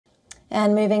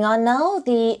And moving on now,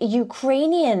 the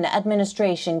Ukrainian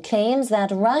administration claims that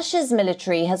Russia's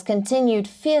military has continued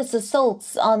fierce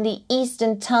assaults on the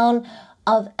eastern town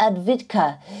of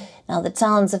Advitka. Now, the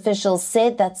town's officials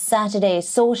said that Saturday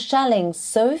saw shelling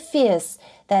so fierce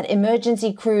that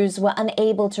emergency crews were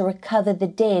unable to recover the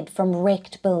dead from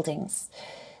wrecked buildings.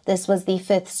 This was the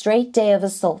fifth straight day of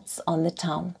assaults on the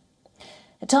town.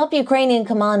 A top Ukrainian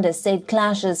commander said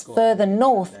clashes further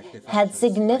north had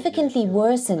significantly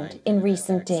worsened in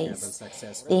recent days.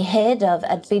 The head of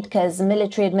Advitka's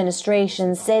military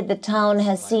administration said the town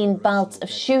has seen bouts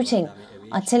of shooting,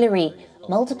 artillery,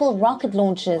 multiple rocket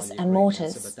launchers and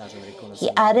mortars. He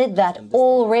added that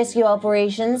all rescue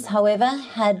operations, however,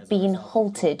 had been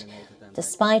halted,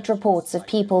 despite reports of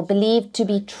people believed to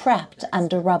be trapped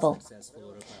under rubble.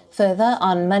 Further,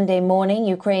 on Monday morning,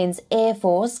 Ukraine's Air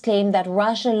Force claimed that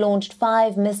Russia launched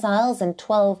 5 missiles and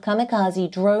 12 kamikaze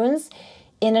drones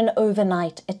in an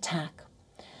overnight attack.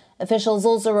 Officials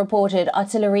also reported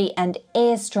artillery and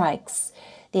airstrikes.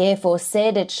 The Air Force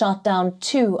said it shot down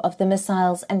 2 of the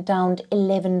missiles and downed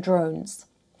 11 drones.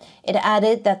 It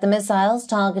added that the missiles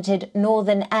targeted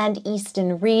northern and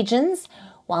eastern regions,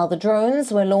 while the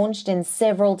drones were launched in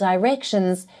several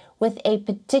directions, with a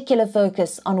particular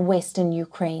focus on western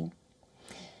Ukraine.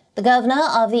 The governor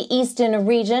of the eastern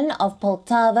region of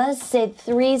Poltava said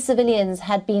 3 civilians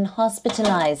had been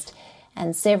hospitalized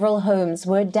and several homes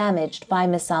were damaged by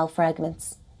missile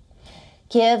fragments.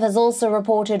 Kyiv has also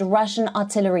reported Russian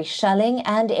artillery shelling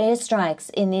and airstrikes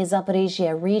in the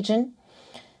Zaporizhzhia region.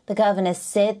 The governor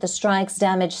said the strikes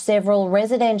damaged several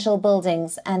residential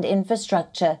buildings and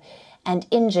infrastructure and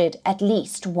injured at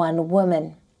least 1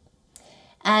 woman.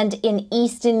 And in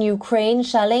eastern Ukraine,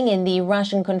 shelling in the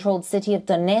Russian-controlled city of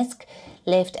Donetsk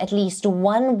left at least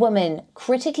 1 woman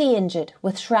critically injured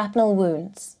with shrapnel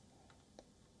wounds.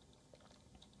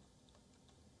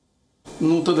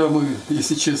 Ну, тогда мы,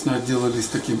 если честно, отделались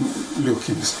таким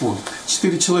легким испугом.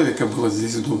 4 человека было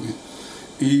здесь в доме.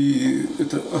 И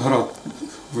это град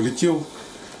вылетел,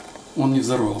 он не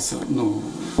взорвался. Ну,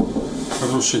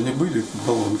 разрушения были,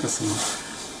 баллон космос.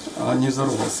 А не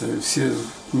взорвался. Все,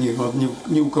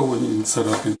 ни у кого не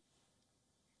царапин.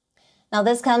 Now,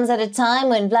 this comes at a time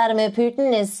when Vladimir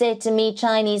Putin is set to meet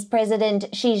Chinese President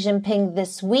Xi Jinping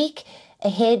this week,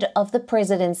 ahead of the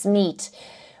president's meet.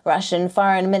 Russian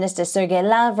Foreign Minister Sergei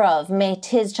Lavrov met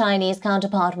his Chinese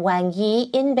counterpart Wang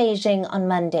Yi in Beijing on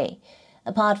Monday.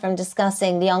 Apart from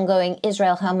discussing the ongoing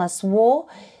Israel-Hamas war,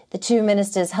 the 2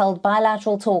 ministers held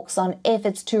bilateral talks on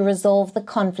efforts to resolve the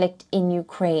conflict in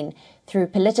Ukraine through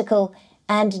political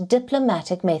and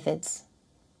diplomatic methods.